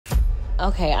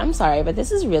Okay, I'm sorry, but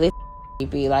this is really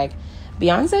creepy. Like,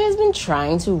 Beyonce has been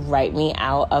trying to write me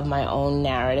out of my own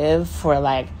narrative for,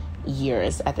 like,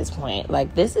 years at this point.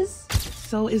 Like, this is...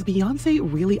 So is Beyonce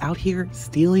really out here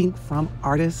stealing from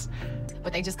artists?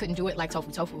 But they just couldn't do it like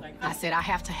Tofu. I said, I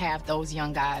have to have those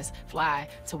young guys fly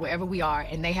to wherever we are,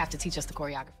 and they have to teach us the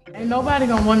choreography. Ain't nobody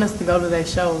gonna want us to go to their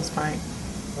shows, Frank.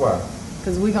 Why?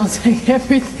 Because we gonna take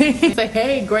everything, say,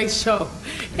 hey, great show,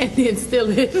 and then steal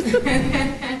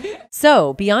it.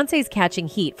 So, Beyonce's catching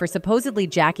heat for supposedly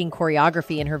jacking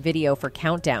choreography in her video for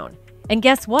Countdown. And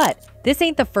guess what? This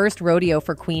ain't the first rodeo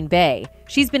for Queen Bey.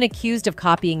 She's been accused of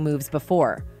copying moves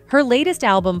before. Her latest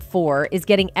album, 4, is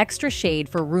getting extra shade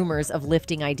for rumors of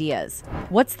lifting ideas.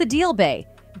 What's the deal, Bey?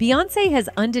 Beyonce has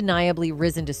undeniably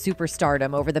risen to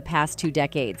superstardom over the past 2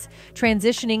 decades,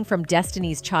 transitioning from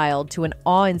Destiny's Child to an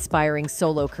awe-inspiring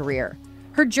solo career.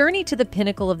 Her journey to the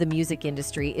pinnacle of the music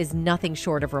industry is nothing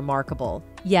short of remarkable.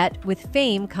 Yet, with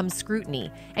fame comes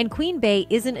scrutiny, and Queen Bey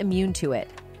isn't immune to it.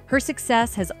 Her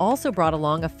success has also brought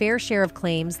along a fair share of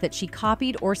claims that she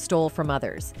copied or stole from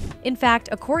others. In fact,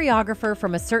 a choreographer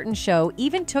from a certain show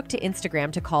even took to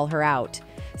Instagram to call her out.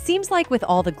 Seems like with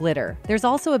all the glitter, there's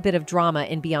also a bit of drama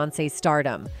in Beyonce's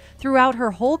stardom. Throughout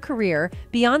her whole career,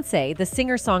 Beyonce, the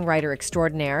singer-songwriter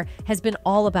extraordinaire, has been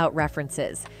all about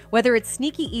references. Whether it's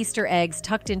sneaky Easter eggs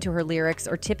tucked into her lyrics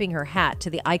or tipping her hat to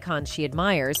the icons she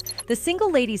admires, the single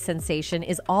lady sensation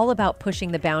is all about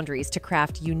pushing the boundaries to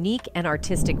craft unique and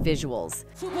artistic visuals.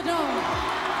 Superdome.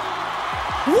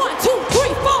 1, 2,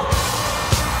 3,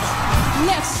 4.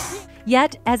 Next.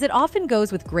 Yet, as it often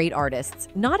goes with great artists,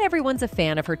 not everyone's a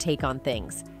fan of her take on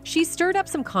things. She's stirred up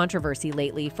some controversy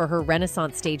lately for her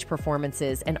Renaissance stage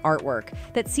performances and artwork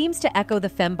that seems to echo the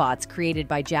fembots created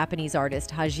by Japanese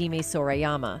artist Hajime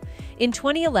Sorayama. In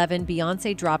 2011,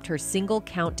 Beyonce dropped her single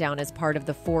Countdown as part of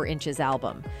the 4 Inches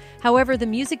album. However, the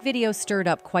music video stirred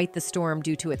up quite the storm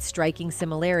due to its striking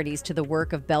similarities to the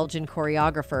work of Belgian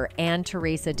choreographer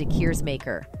Anne-Therese de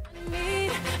Keersmaker.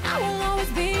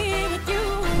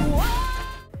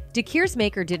 De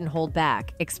Keersmaker didn't hold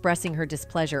back, expressing her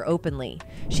displeasure openly.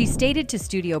 She stated to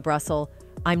Studio Brussels,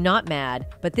 "I'm not mad,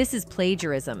 but this is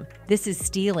plagiarism. This is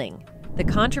stealing." The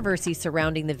controversy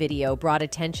surrounding the video brought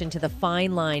attention to the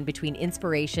fine line between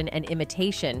inspiration and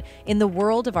imitation in the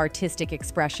world of artistic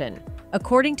expression.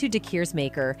 According to De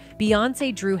Keersmaker,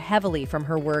 Beyonce drew heavily from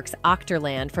her works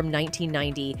Achterland from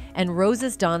 1990 and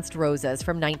Roses Danced Roses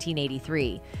from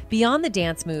 1983. Beyond the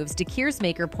dance moves, De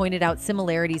Keersmaker pointed out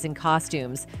similarities in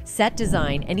costumes, set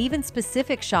design, and even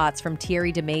specific shots from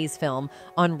Thierry Demay's film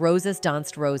On Roses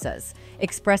Danced Roses.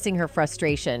 Expressing her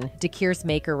frustration, De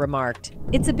Keersmaker remarked,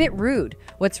 "It's a bit rude.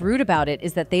 What's rude about it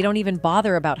is that they don't even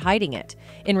bother about hiding it."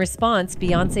 In response,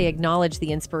 Beyonce acknowledged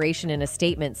the inspiration in a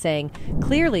statement saying,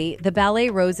 "Clearly, the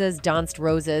ballet Roses Danced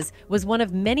Roses was one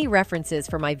of many references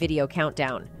for my video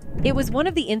Countdown. It was one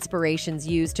of the inspirations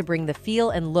used to bring the feel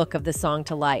and look of the song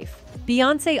to life."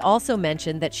 Beyonce also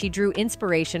mentioned that she drew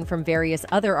inspiration from various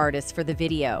other artists for the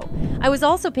video. "I was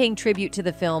also paying tribute to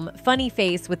the film Funny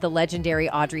Face with the legendary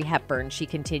Audrey Hepburn," she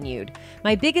continued.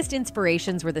 "My biggest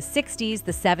inspirations were the 60s,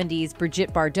 the 70s,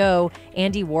 Brigitte Bardot,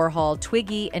 Andy Warhol,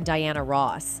 Twiggy, and Diana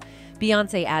Ross."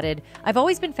 Beyonce added, "I've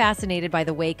always been fascinated by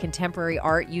the way contemporary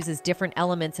art uses different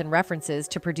elements and references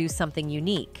to produce something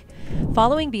unique."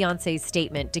 Following Beyonce's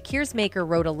statement, De Keersmaker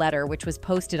wrote a letter which was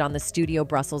posted on the Studio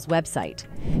Brussels website.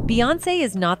 "Beyonce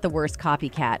is not the worst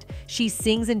copycat. She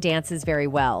sings and dances very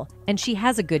well, and she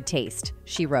has a good taste,"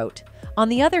 she wrote. On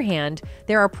the other hand,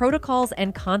 there are protocols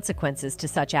and consequences to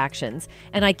such actions,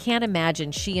 and I can't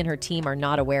imagine she and her team are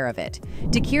not aware of it.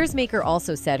 De Keersmaker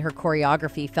also said her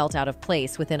choreography felt out of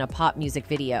place within a pop music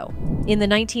video. In the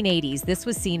 1980s, this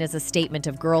was seen as a statement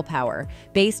of girl power,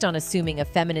 based on assuming a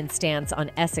feminine stance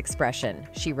on S-expression,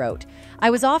 she wrote. "I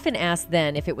was often asked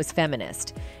then if it was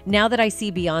feminist. Now that I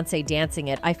see Beyonce dancing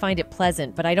it, I find it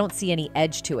pleasant, but I don't see any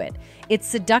edge to it. It's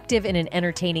seductive in an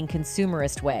entertaining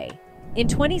consumerist way." In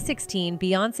 2016,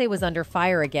 Beyonce was under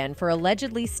fire again for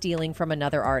allegedly stealing from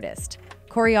another artist.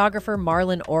 Choreographer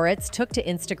Marlon Oritz took to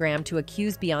Instagram to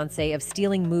accuse Beyonce of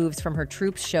stealing moves from her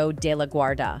troupe's show De La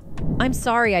Guarda. "I'm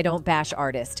sorry I don't bash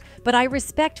artists, but I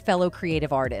respect fellow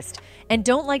creative artists and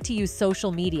don't like to use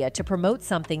social media to promote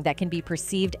something that can be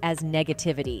perceived as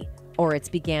negativity."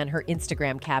 Oritz began her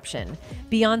Instagram caption.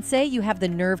 "Beyonce, you have the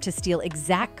nerve to steal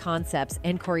exact concepts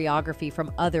and choreography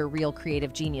from other real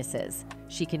creative geniuses."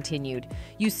 She continued,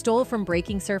 "You stole from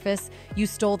Breaking Surface, you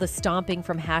stole the stomping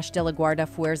from De La Guarda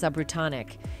Fuerza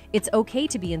Brutanic. It's okay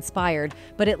to be inspired,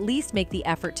 but at least make the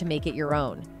effort to make it your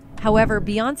own." However,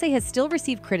 Beyonce has still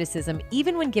received criticism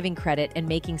even when giving credit and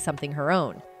making something her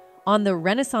own. On the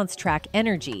Renaissance track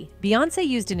Energy, Beyoncé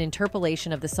used an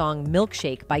interpolation of the song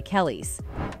Milkshake by Kelly's.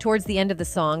 Towards the end of the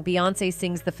song, Beyoncé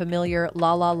sings the familiar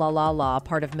La La La La La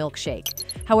part of Milkshake.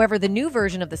 However, the new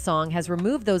version of the song has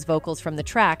removed those vocals from the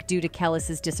track due to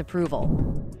Kellis's disapproval.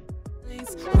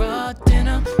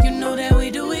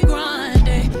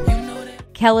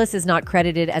 Kellis is not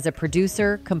credited as a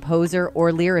producer, composer, or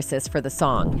lyricist for the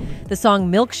song. The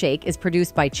song Milkshake is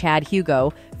produced by Chad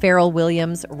Hugo, Pharrell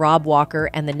Williams, Rob Walker,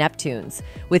 and the Neptunes,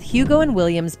 with Hugo and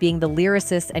Williams being the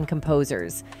lyricists and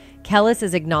composers. Kellis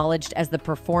is acknowledged as the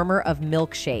performer of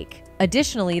Milkshake.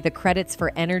 Additionally, the credits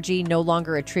for Energy no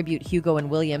longer attribute Hugo and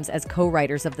Williams as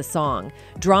co-writers of the song.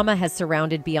 Drama has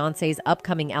surrounded Beyoncé's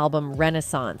upcoming album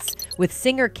Renaissance, with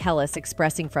singer Kellis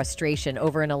expressing frustration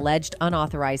over an alleged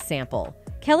unauthorized sample.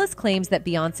 Kellis claims that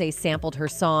Beyoncé sampled her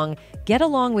song Get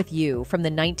Along With You from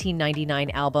the 1999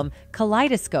 album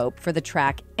Kaleidoscope for the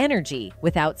track Energy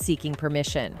without seeking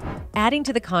permission. Adding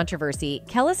to the controversy,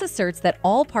 Kellis asserts that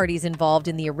all parties involved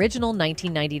in the original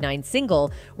 1999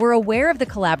 single were aware of the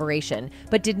collaboration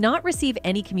but did not receive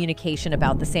any communication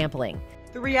about the sampling.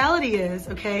 The reality is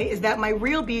that my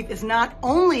real beef is not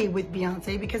only with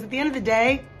Beyonce, because at the end of the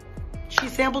day, she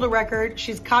sampled a record,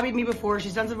 she's copied me before,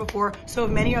 she's done so before, so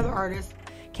have many other artists.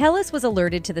 Kellis was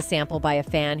alerted to the sample by a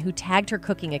fan who tagged her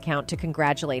cooking account to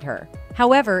congratulate her.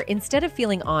 However, instead of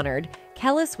feeling honored,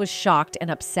 Kellis was shocked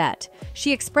and upset.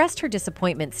 She expressed her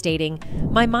disappointment, stating,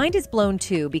 "My mind is blown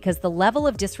too because the level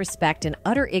of disrespect and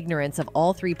utter ignorance of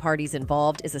all three parties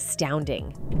involved is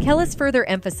astounding." Kellis further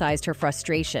emphasized her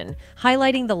frustration,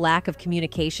 highlighting the lack of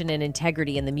communication and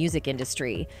integrity in the music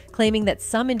industry, claiming that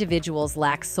some individuals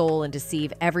lack soul and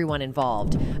deceive everyone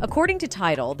involved. According to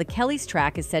Tidal, the Kelly's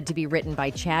track is said to be written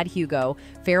by Chad Hugo,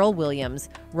 Pharrell Williams,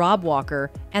 Rob Walker,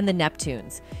 and the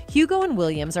Neptunes. Hugo and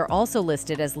Williams are also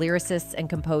listed as lyricists and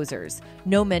composers.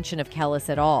 No mention of Kellis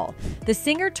at all. The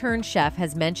singer-turned-chef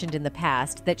has mentioned in the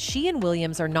past that she and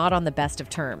Williams are not on the best of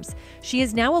terms. She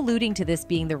is now alluding to this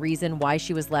being the reason why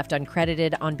she was left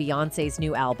uncredited on Beyoncé's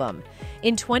new album.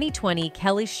 In 2020,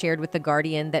 Kelly shared with The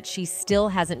Guardian that she still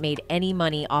hasn't made any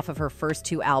money off of her first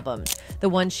two albums, the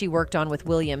ones she worked on with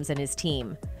Williams and his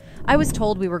team. "I was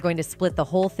told we were going to split the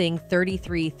whole thing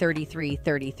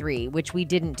 33-33-33, which we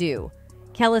didn't do."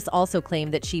 Kellis also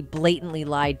claimed that she blatantly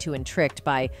lied to and tricked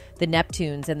by the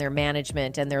Neptunes and their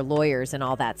management and their lawyers and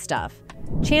all that stuff.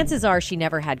 Chances are she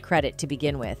never had credit to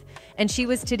begin with, and she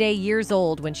was today years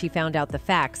old when she found out the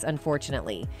facts,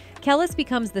 unfortunately. Kellis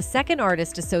becomes the second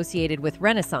artist associated with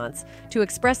Renaissance to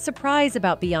express surprise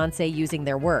about Beyoncé using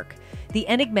their work. The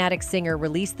enigmatic singer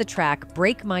released the track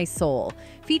Break My Soul,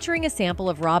 featuring a sample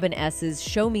of Robin S.'s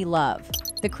Show Me Love.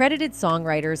 The credited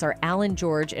songwriters are Alan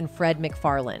George and Fred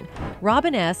McFarlane.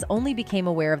 Robin S. only became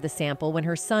aware of the sample when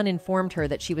her son informed her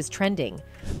that she was trending.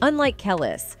 Unlike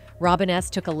Kellis, Robin S.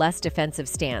 took a less defensive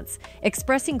stance,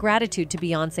 expressing gratitude to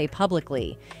Beyoncé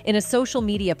publicly. In a social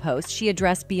media post, she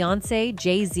addressed Beyoncé,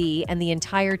 Jay-Z, and the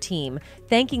entire team,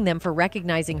 thanking them for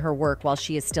recognizing her work while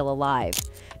she is still alive.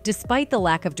 Despite the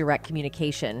lack of direct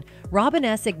communication, Robin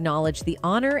S. acknowledged the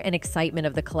honor and excitement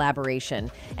of the collaboration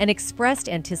and expressed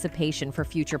anticipation for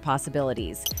future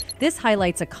possibilities. This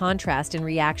highlights a contrast in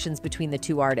reactions between the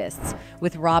two artists,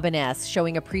 with Robin S.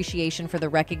 showing appreciation for the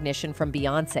recognition from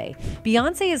Beyoncé.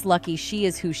 Beyoncé is lucky she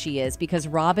is who she is because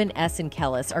Robin S. and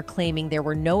Kellis are claiming there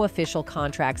were no official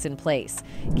contracts in place.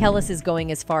 Kellis is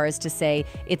going as far as to say,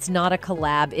 "It's not a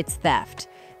collab, it's theft."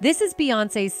 This is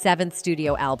Beyoncé's 7th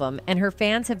studio album, and her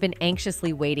fans have been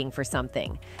anxiously waiting for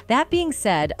something. That being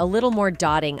said, a little more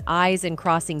dotting I's and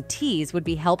crossing T's would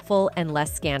be helpful and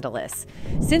less scandalous.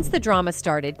 Since the drama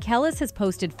started, Kellis has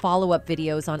posted follow-up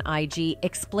videos on IG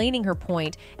explaining her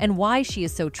point and why she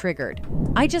is so triggered.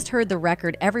 "I just heard the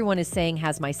record everyone is saying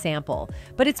has my sample,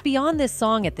 but it's beyond this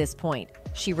song at this point,"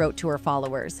 she wrote to her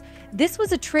followers. "This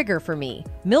was a trigger for me.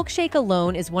 Milkshake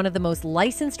alone is one of the most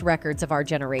licensed records of our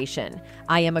generation.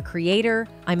 I am a creator,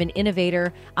 I'm an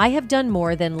innovator, I have done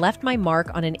more than left my mark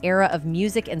on an era of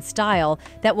music and style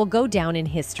that will go down in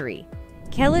history."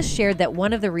 Kellis shared that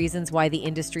one of the reasons why the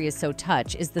industry is so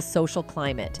touched is the social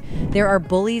climate. There are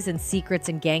bullies and secrets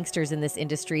and gangsters in this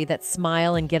industry that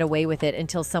smile and get away with it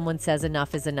until someone says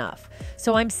enough is enough.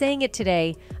 So I'm saying it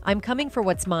today, I'm coming for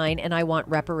what's mine and I want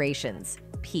reparations.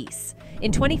 Peace.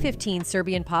 In 2015,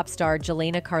 Serbian pop star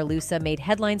Jelena Karlusa made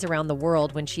headlines around the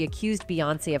world when she accused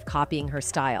Beyoncé of copying her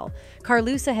style.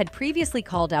 Karlusa had previously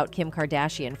called out Kim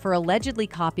Kardashian for allegedly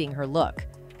copying her look.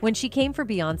 When she came for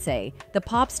Beyoncé, the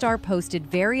pop star posted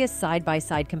various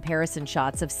side-by-side comparison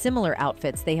shots of similar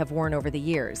outfits they have worn over the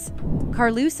years.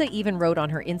 Karlusa even wrote on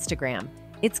her Instagram,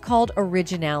 "It's called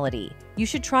originality. You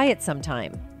should try it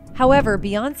sometime." However,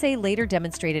 Beyoncé later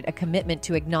demonstrated a commitment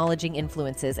to acknowledging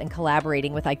influences and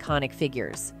collaborating with iconic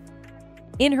figures.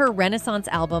 In her Renaissance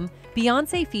album,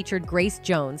 Beyoncé featured Grace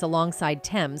Jones alongside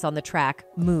Tems on the track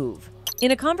Move.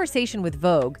 In a conversation with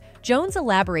Vogue, Jones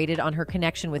elaborated on her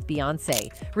connection with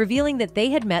Beyoncé, revealing that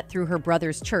they had met through her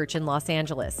brother's church in Los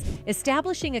Angeles,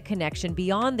 establishing a connection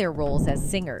beyond their roles as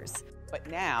singers. But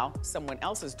now, someone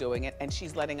else is doing it, and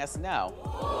she's letting us know.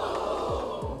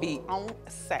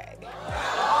 Beyoncé.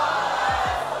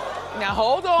 Now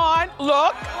hold on,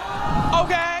 look,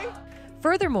 okay?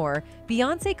 Furthermore,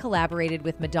 Beyoncé collaborated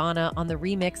with Madonna on the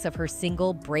remix of her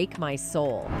single Break My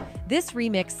Soul. This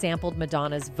remix sampled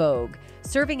Madonna's Vogue,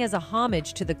 serving as a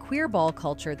homage to the queer ball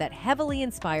culture that heavily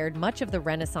inspired much of the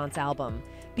Renaissance album.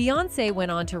 Beyoncé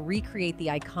went on to recreate the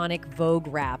iconic Vogue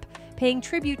rap, paying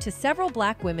tribute to several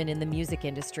Black women in the music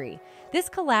industry. This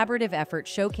collaborative effort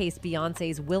showcased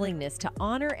Beyoncé's willingness to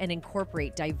honor and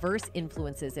incorporate diverse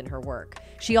influences in her work.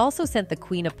 She also sent the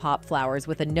Queen of Pop flowers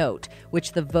with a note,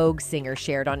 which the Vogue singer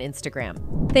shared on Instagram.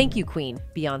 "Thank you, Queen,"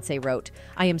 Beyoncé wrote.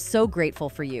 "I am so grateful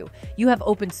for you. You have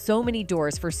opened so many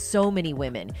doors for so many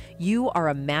women. You are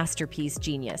a masterpiece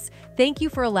genius. Thank you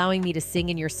for allowing me to sing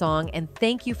in your song, and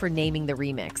thank you for naming the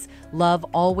remix. Love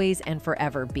always and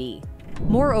forever, B."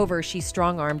 Moreover, she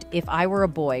strong-armed If I Were a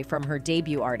Boy from her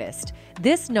debut artist.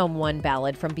 This #1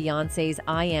 ballad from Beyoncé's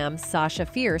I Am Sasha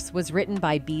Fierce was written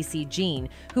by BC Jean,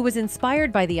 who was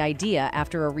inspired by the idea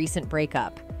after a recent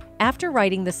breakup. After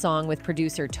writing the song with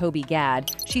producer Toby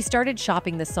Gad, she started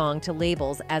shopping the song to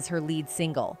labels as her lead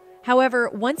single. However,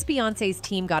 once Beyoncé's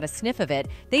team got a sniff of it,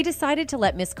 they decided to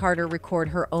let Miss Carter record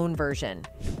her own version.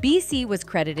 BC was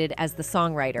credited as the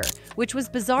songwriter, which was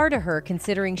bizarre to her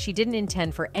considering she didn't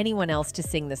intend for anyone else to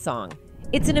sing the song.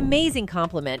 "It's an amazing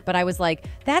compliment, but I was like,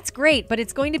 that's great, but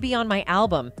it's going to be on my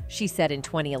album," she said in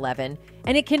 2011.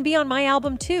 "And it can be on my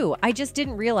album too, I just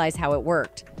didn't realize how it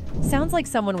worked." Sounds like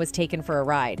someone was taken for a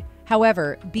ride.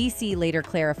 However, BC later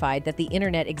clarified that the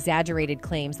internet exaggerated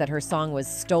claims that her song was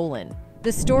stolen.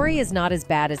 "The story is not as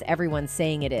bad as everyone's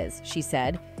saying it is," she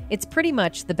said. "It's pretty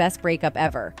much the best breakup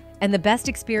ever, and the best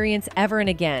experience ever and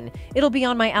again. It'll be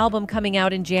on my album coming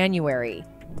out in January."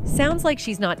 Sounds like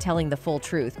she's not telling the full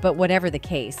truth, but whatever the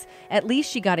case, at least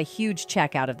she got a huge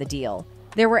check out of the deal.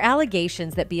 There were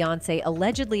allegations that Beyoncé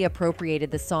allegedly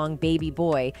appropriated the song Baby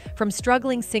Boy from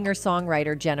struggling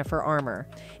singer-songwriter Jennifer Armour.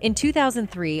 In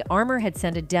 2003, Armour had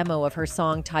sent a demo of her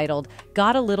song titled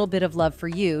Got a Little Bit of Love for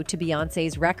You to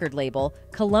Beyoncé's record label,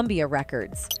 Columbia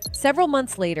Records. Several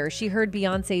months later, she heard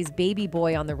Beyoncé's Baby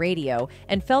Boy on the radio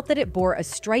and felt that it bore a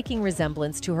striking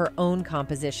resemblance to her own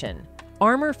composition.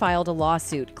 Armour filed a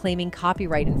lawsuit claiming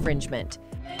copyright infringement.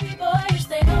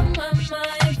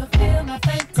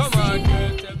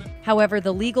 However,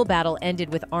 the legal battle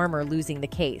ended with Armour losing the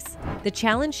case. The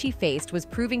challenge she faced was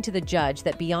proving to the judge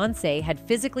that Beyoncé had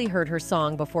physically heard her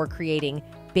song before creating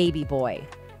Baby Boy.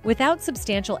 Without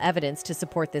substantial evidence to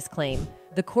support this claim,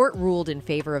 the court ruled in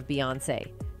favor of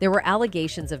Beyoncé. There were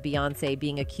allegations of Beyoncé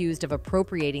being accused of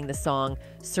appropriating the song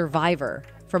Survivor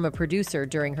from a producer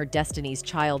during her Destiny's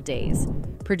Child days.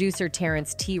 Producer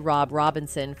Terrence T. Rob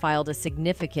Robinson filed a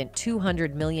significant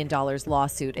 $200 million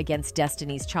lawsuit against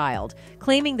Destiny's Child,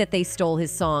 claiming that they stole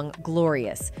his song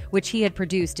Glorious, which he had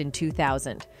produced in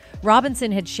 2000.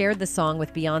 Robinson had shared the song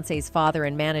with Beyoncé's father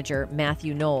and manager,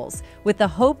 Matthew Knowles, with the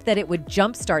hope that it would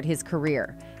jumpstart his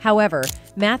career. However,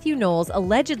 Matthew Knowles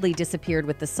allegedly disappeared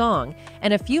with the song,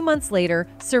 and a few months later,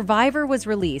 Survivor was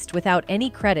released without any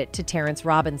credit to Terrence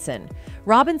Robinson.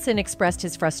 Robinson expressed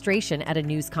his frustration at a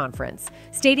news conference,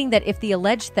 stating that if the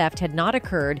alleged theft had not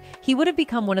occurred, he would have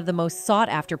become one of the most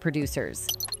sought-after producers.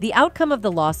 The outcome of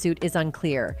the lawsuit is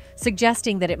unclear,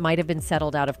 suggesting that it might have been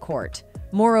settled out of court.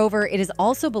 Moreover, it is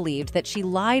also believed that she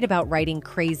lied about writing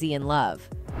Crazy in Love.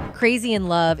 Crazy in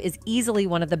Love is easily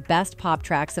one of the best pop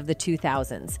tracks of the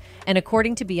 2000s, and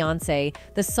according to Beyoncé,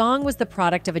 the song was the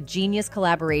product of a genius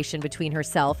collaboration between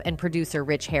herself and producer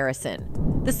Rich Harrison.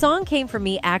 "The song came from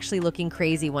me actually looking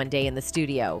crazy one day in the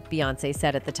studio," Beyoncé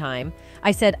said at the time.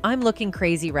 "I said, I'm looking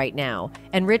crazy right now,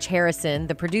 and Rich Harrison,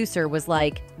 the producer, was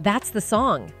like, that's the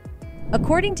song."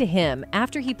 According to him,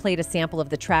 after he played a sample of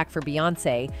the track for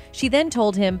Beyoncé, she then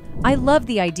told him, "I love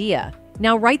the idea.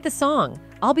 Now write the song.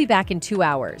 I'll be back in 2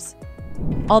 hours."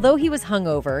 Although he was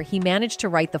hungover, he managed to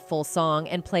write the full song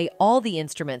and play all the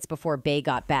instruments before Bey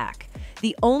got back.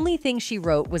 The only thing she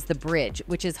wrote was the bridge,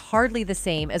 which is hardly the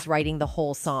same as writing the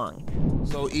whole song.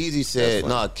 So Easy said,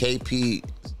 "No, KP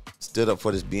stood up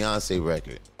for this Beyonce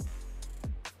record."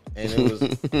 And it was,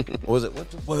 what was it?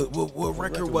 What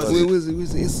record was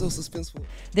it? It's so suspenseful.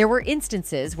 There were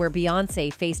instances where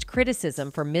Beyonce faced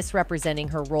criticism for misrepresenting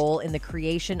her role in the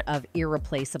creation of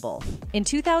Irreplaceable. In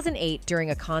 2008, during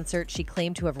a concert, she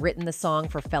claimed to have written the song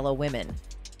for fellow women.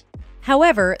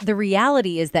 However, the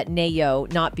reality is that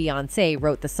Nayo, not Beyonce,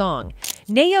 wrote the song.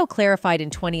 Nayo clarified in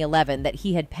 2011 that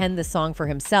he had penned the song for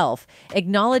himself,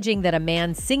 acknowledging that a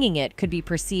man singing it could be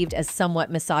perceived as somewhat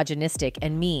misogynistic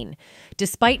and mean.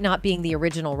 Despite not being the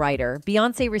original writer,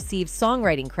 Beyonce received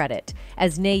songwriting credit,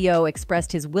 as Nayo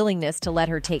expressed his willingness to let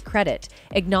her take credit,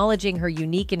 acknowledging her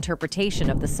unique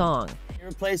interpretation of the song.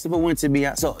 Irreplaceable went to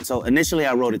Beyonce. So initially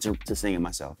I wrote it to sing it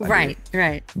myself. Right.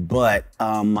 But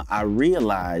I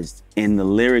realized in the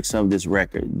lyrics of this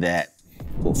record that,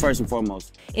 well, first and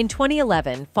foremost, in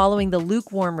 2011, following the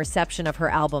lukewarm reception of her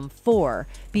album 4,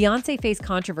 Beyonce faced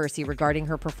controversy regarding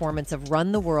her performance of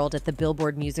Run the World at the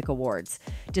Billboard Music Awards.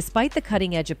 Despite the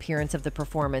cutting-edge appearance of the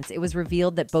performance, it was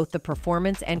revealed that both the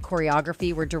performance and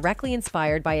choreography were directly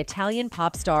inspired by Italian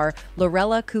pop star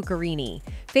Lorella Cuccarini.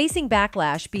 Facing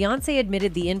backlash, Beyonce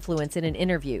admitted the influence in an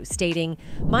interview, stating,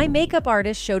 "My makeup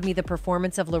artist showed me the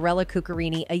performance of Lorella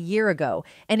Cuccarini a year ago,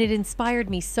 and it inspired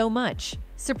me so much."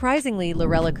 Surprisingly,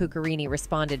 Lorella Cuccarini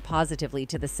responded positively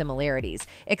to the similarities,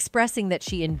 expressing that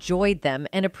she enjoyed them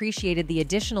and appreciated the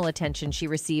additional attention she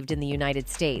received in the United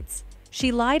States.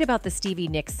 She lied about the Stevie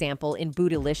Nicks sample in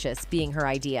Bootylicious being her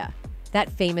idea.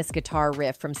 That famous guitar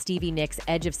riff from Stevie Nicks'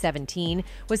 Edge of 17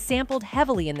 was sampled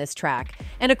heavily in this track,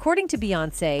 and according to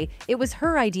Beyonce, it was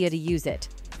her idea to use it.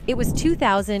 "It was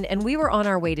 2000 and we were on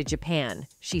our way to Japan,"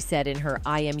 she said in her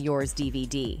I Am Yours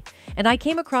DVD. "And I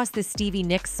came across this Stevie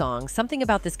Nicks song. Something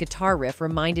about this guitar riff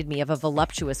reminded me of a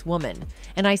voluptuous woman.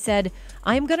 And I said,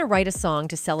 I'm going to write a song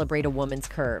to celebrate a woman's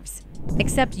curves."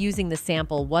 Except using the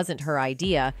sample wasn't her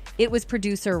idea, it was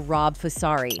producer Rob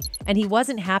Fusari, and he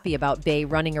wasn't happy about Bey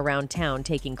running around town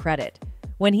taking credit.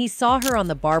 When he saw her on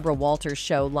the Barbara Walters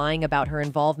show lying about her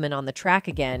involvement on the track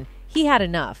again, he had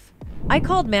enough. "I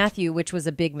called Matthew, which was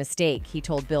a big mistake," he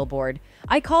told Billboard.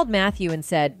 "I called Matthew and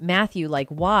said, 'Matthew, like,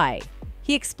 why?'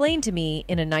 He explained to me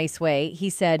in a nice way.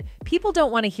 He said, 'People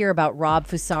don't want to hear about Rob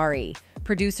Fusari,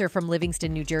 producer from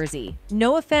Livingston, New Jersey.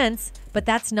 No offense, but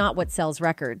that's not what sells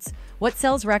records. What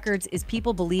sells records is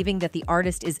people believing that the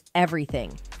artist is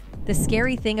everything.'" The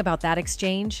scary thing about that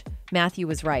exchange? Matthew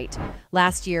was right.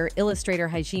 Last year, illustrator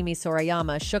Hajime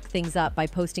Sorayama shook things up by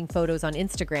posting photos on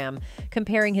Instagram,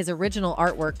 comparing his original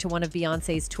artwork to one of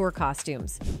Beyoncé's tour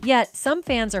costumes. Yet, some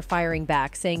fans are firing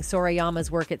back, saying Sorayama's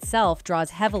work itself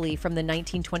draws heavily from the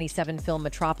 1927 film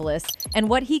Metropolis, and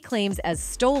what he claims as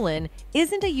stolen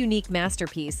isn't a unique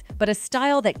masterpiece, but a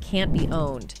style that can't be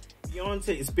owned.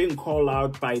 Beyonce is being called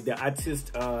out by the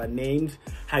artist named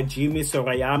Hajime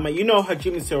Sorayama. You know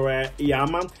Hajime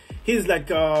Sorayama? He's like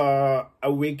a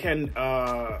weekend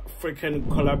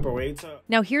freaking collaborator.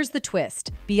 Now here's the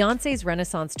twist. Beyonce's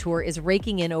Renaissance tour is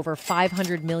raking in over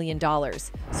 $500 million.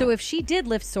 So if she did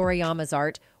lift Sorayama's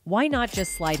art, why not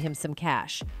just slide him some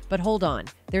cash? But hold on,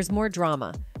 there's more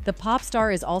drama. The pop star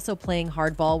is also playing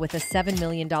hardball with a $7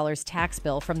 million tax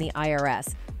bill from the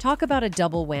IRS. Talk about a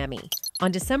double whammy.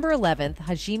 On December 11th,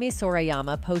 Hajime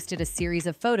Sorayama posted a series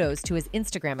of photos to his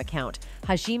Instagram account,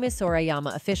 Hajime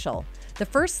Sorayama Official. The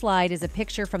first slide is a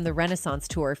picture from the Renaissance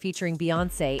tour featuring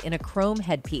Beyonce in a chrome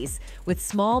headpiece with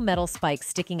small metal spikes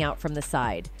sticking out from the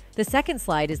side. The second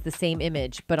slide is the same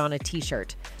image, but on a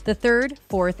t-shirt. The third,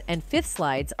 fourth, and fifth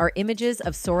slides are images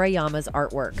of Sorayama's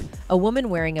artwork, a woman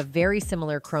wearing a very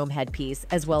similar chrome headpiece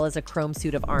as well as a chrome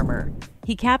suit of armor.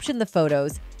 He captioned the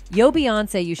photos, "Yo,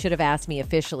 Beyonce, you should have asked me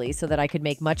officially so that I could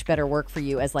make much better work for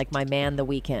you as like my man The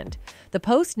Weeknd." The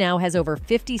post now has over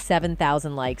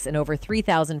 57,000 likes and over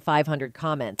 3,500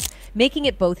 comments, making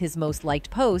it both his most liked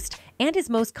post and his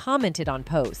most commented on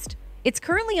post. It's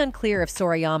currently unclear if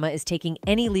Sorayama is taking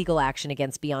any legal action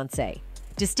against Beyonce.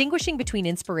 Distinguishing between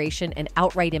inspiration and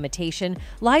outright imitation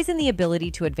lies in the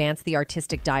ability to advance the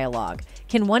artistic dialogue.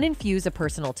 Can one infuse a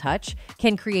personal touch?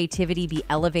 Can creativity be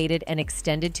elevated and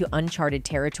extended to uncharted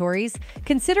territories?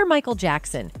 Consider Michael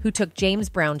Jackson, who took James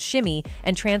Brown's shimmy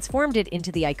and transformed it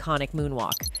into the iconic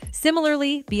moonwalk.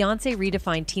 Similarly, Beyonce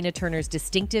redefined Tina Turner's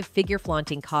distinctive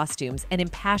figure-flaunting costumes and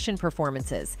impassioned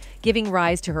performances, giving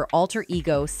rise to her alter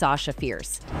ego, Sasha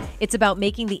Fierce. It's about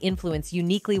making the influence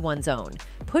uniquely one's own,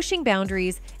 pushing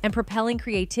boundaries, and propelling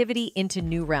creativity into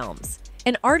new realms.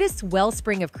 An artist's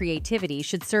wellspring of creativity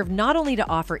should serve not only to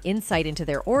offer insight into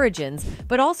their origins,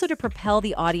 but also to propel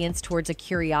the audience towards a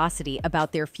curiosity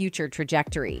about their future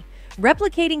trajectory.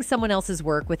 Replicating someone else's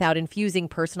work without infusing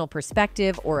personal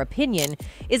perspective or opinion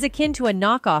is akin to a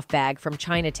knockoff bag from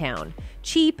Chinatown,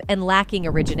 cheap and lacking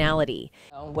originality.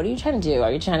 What are you trying to do?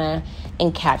 Are you trying to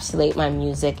encapsulate my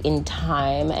music in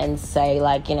time and say,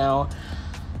 like, you know,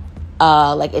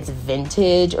 like it's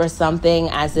vintage or something,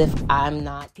 as if I'm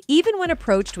not? Even when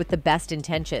approached with the best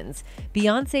intentions,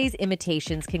 Beyoncé's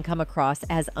imitations can come across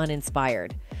as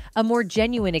uninspired. A more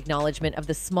genuine acknowledgement of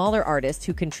the smaller artists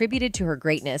who contributed to her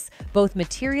greatness, both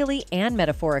materially and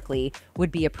metaphorically,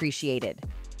 would be appreciated.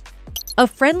 A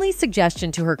friendly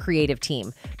suggestion to her creative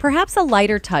team, perhaps a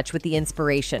lighter touch with the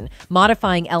inspiration,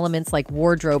 modifying elements like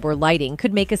wardrobe or lighting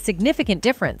could make a significant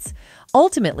difference.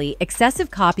 Ultimately, excessive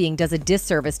copying does a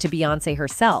disservice to Beyoncé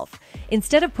herself.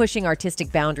 Instead of pushing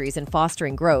artistic boundaries and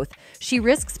fostering growth, she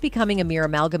risks becoming a mere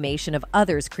amalgamation of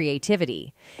others'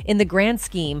 creativity. In the grand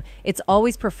scheme, it's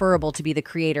always preferable to be the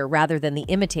creator rather than the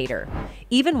imitator.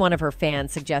 Even one of her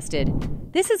fans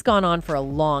suggested, "This has gone on for a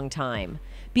long time."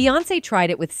 Beyoncé tried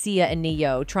it with Sia and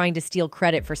Ne-Yo, trying to steal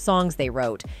credit for songs they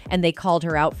wrote, and they called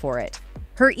her out for it.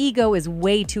 Her ego is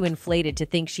way too inflated to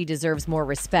think she deserves more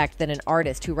respect than an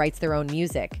artist who writes their own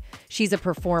music. She's a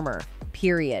performer,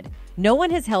 period. No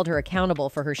one has held her accountable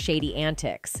for her shady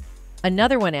antics.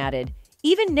 Another one added,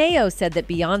 "Even Ne-Yo said that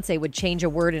Beyoncé would change a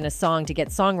word in a song to get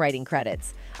songwriting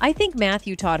credits. I think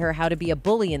Matthew taught her how to be a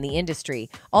bully in the industry.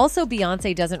 Also,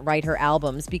 Beyoncé doesn't write her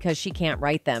albums because she can't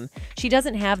write them. She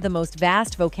doesn't have the most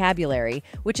vast vocabulary,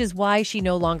 which is why she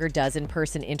no longer does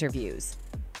in-person interviews."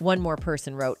 One more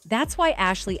person wrote, "That's why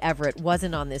Ashley Everett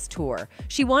wasn't on this tour.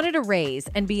 She wanted a raise,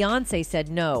 and Beyoncé said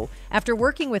no, after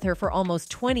working with her for almost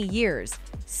 20 years.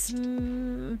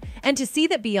 And to see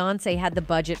that Beyoncé had the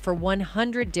budget for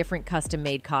 100 different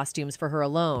custom-made costumes for her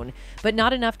alone, but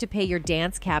not enough to pay your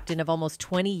dance captain of almost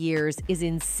 20 years is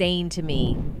insane to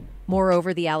me."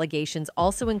 Moreover, the allegations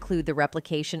also include the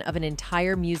replication of an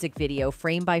entire music video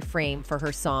frame by frame for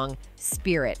her song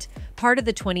Spirit, part of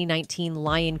the 2019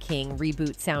 Lion King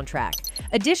reboot soundtrack.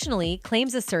 Additionally,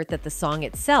 claims assert that the song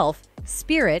itself,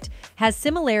 Spirit, has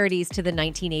similarities to the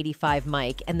 1985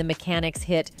 Mike and the Mechanics'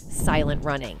 hit Silent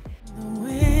Running. The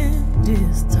wind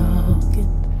is talking.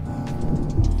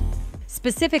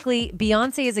 Specifically,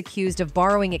 Beyoncé is accused of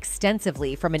borrowing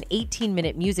extensively from an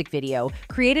 18-minute music video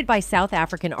created by South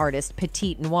African artist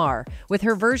Petite Noir, with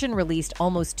her version released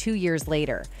almost 2 years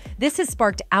later. This has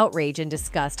sparked outrage and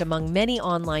disgust among many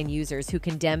online users who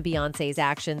condemn Beyoncé's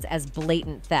actions as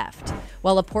blatant theft.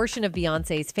 While a portion of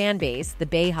Beyoncé's fan base, the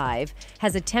Beyhive,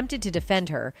 has attempted to defend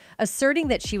her, asserting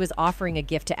that she was offering a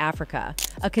gift to Africa,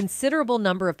 a considerable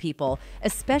number of people,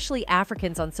 especially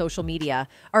Africans on social media,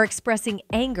 are expressing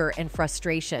anger and frustration.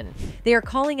 They are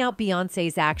calling out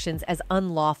Beyoncé's actions as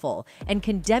unlawful and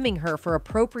condemning her for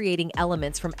appropriating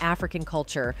elements from African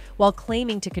culture while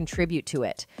claiming to contribute to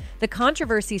it. The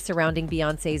controversy surrounding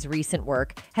Beyoncé's recent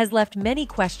work has left many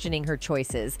questioning her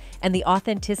choices and the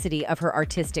authenticity of her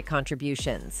artistic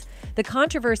contributions. The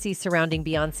controversy surrounding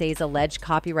Beyoncé's alleged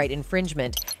copyright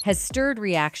infringement has stirred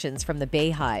reactions from the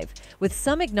Beyhive, with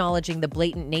some acknowledging the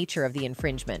blatant nature of the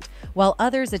infringement, while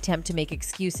others attempt to make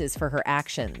excuses for her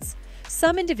actions.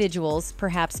 Some individuals,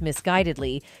 perhaps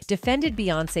misguidedly, defended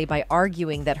Beyoncé by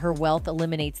arguing that her wealth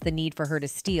eliminates the need for her to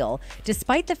steal,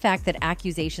 despite the fact that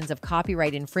accusations of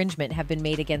copyright infringement have been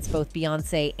made against both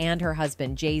Beyoncé and her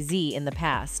husband Jay-Z in the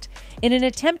past. In an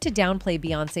attempt to downplay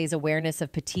Beyoncé's awareness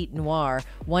of Petite Noir,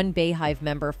 one Beyhive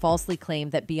member falsely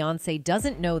claimed that Beyoncé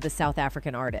doesn't know the South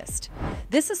African artist.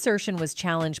 This assertion was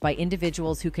challenged by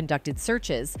individuals who conducted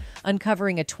searches,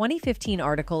 uncovering a 2015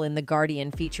 article in The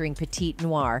Guardian featuring Petite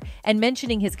Noir and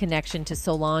mentioning his connection to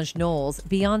Solange Knowles,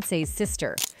 Beyoncé's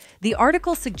sister. The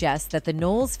article suggests that the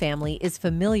Knowles family is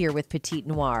familiar with Petite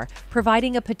Noir,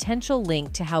 providing a potential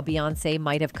link to how Beyoncé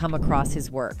might have come across his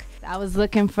work. I was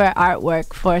looking for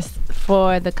artwork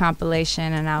for the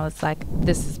compilation, and I was like,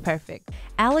 this is perfect.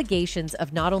 Allegations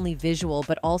of not only visual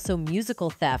but also musical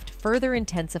theft further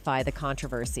intensify the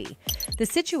controversy. The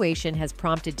situation has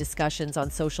prompted discussions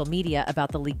on social media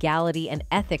about the legality and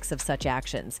ethics of such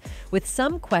actions, with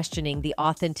some questioning the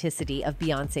authenticity of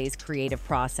Beyoncé's creative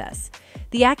process.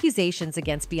 The accusations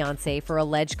against Beyoncé for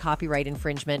alleged copyright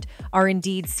infringement are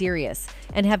indeed serious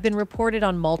and have been reported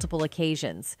on multiple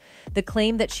occasions. The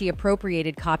claim that she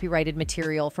appropriated copyrighted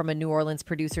material from a New Orleans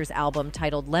producer's album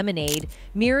titled Lemonade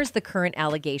mirrors the current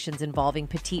allegations involving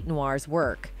Petite Noir's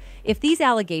work. If these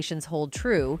allegations hold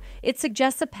true, it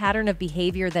suggests a pattern of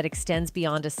behavior that extends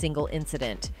beyond a single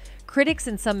incident. Critics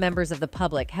and some members of the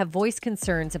public have voiced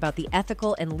concerns about the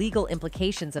ethical and legal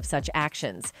implications of such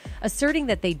actions, asserting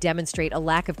that they demonstrate a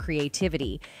lack of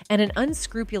creativity and an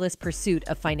unscrupulous pursuit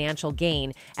of financial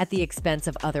gain at the expense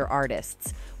of other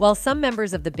artists. While some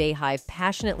members of the Bayhive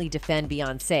passionately defend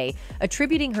Beyoncé,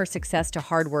 attributing her success to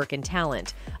hard work and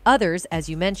talent, others, as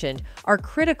you mentioned, are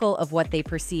critical of what they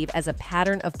perceive as a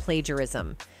pattern of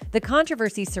plagiarism. The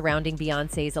controversy surrounding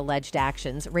Beyoncé's alleged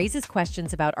actions raises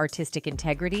questions about artistic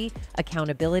integrity,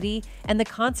 accountability, and the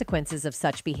consequences of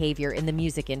such behavior in the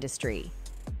music industry.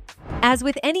 As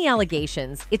with any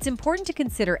allegations, it's important to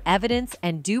consider evidence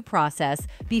and due process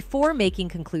before making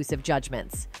conclusive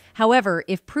judgments. However,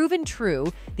 if proven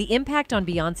true, the impact on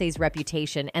Beyoncé's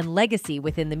reputation and legacy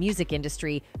within the music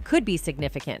industry could be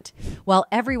significant. While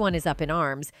everyone is up in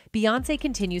arms, Beyoncé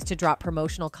continues to drop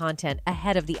promotional content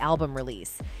ahead of the album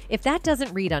release. If that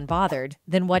doesn't read unbothered,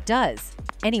 then what does?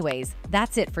 Anyways,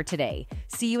 that's it for today.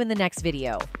 See you in the next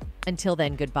video. Until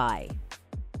then, goodbye.